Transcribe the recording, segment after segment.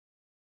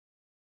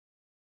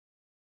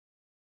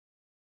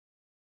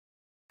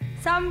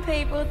Some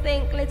people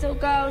think little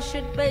girls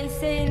should be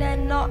seen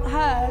and not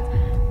heard,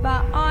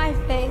 but I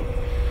think,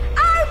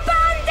 oh,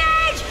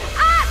 bondage,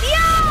 up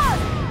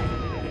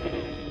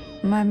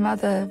yours! My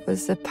mother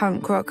was a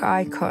punk rock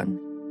icon.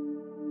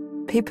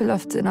 People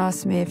often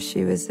ask me if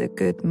she was a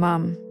good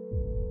mum.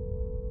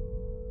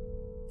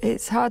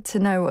 It's hard to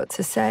know what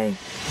to say.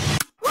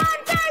 1,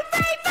 2,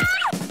 3, 4!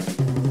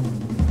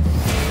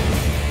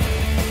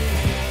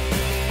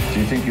 Do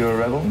you think you're a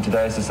rebel in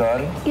today's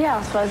society? Yeah,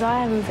 I suppose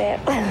I am a bit.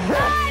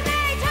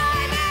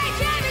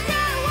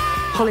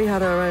 Polly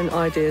had her own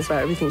ideas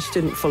about everything. She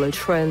didn't follow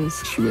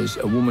trends. She was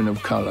a woman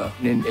of colour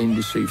in an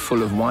industry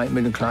full of white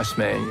middle-class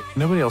men.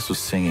 Nobody else was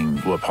singing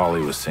what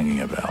Polly was singing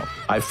about.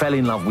 I fell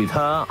in love with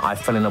her. I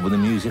fell in love with the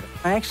music.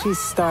 I actually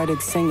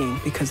started singing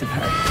because of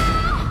her.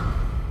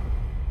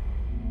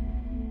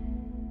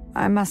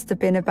 I must have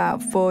been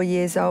about 4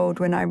 years old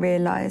when I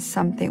realised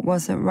something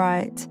wasn't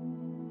right.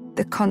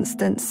 The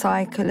constant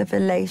cycle of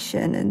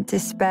elation and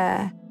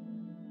despair.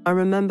 I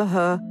remember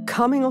her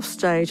coming off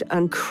stage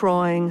and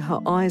crying her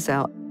eyes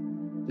out.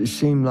 It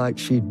seemed like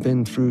she'd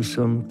been through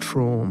some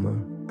trauma,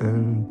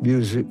 and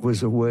music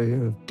was a way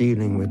of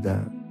dealing with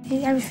that.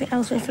 Everything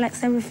else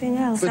reflects everything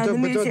else, so the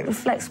music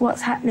reflects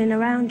what's happening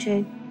around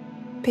you.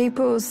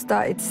 People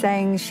started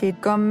saying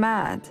she'd gone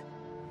mad,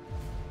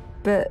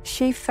 but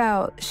she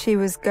felt she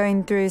was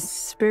going through a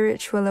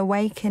spiritual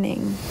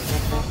awakening.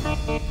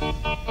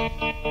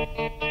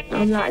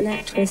 I'm like an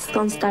actress.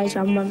 On stage,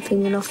 I'm one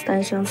thing, and off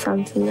stage, I'm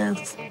something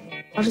else.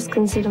 I just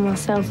consider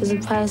myself as a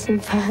person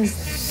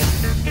first.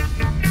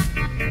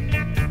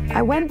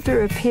 I went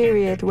through a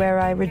period where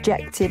I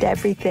rejected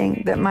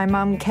everything that my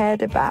mum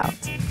cared about.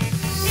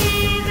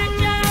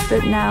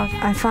 But now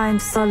I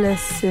find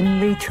solace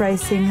in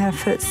retracing her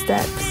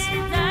footsteps.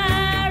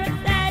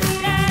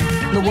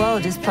 The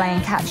world is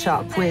playing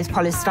catch-up with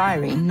Poly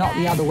Styrene, not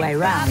the other way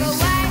round.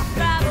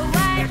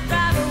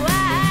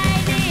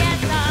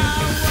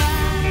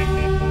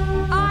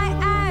 I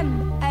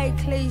am a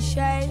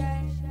cliche.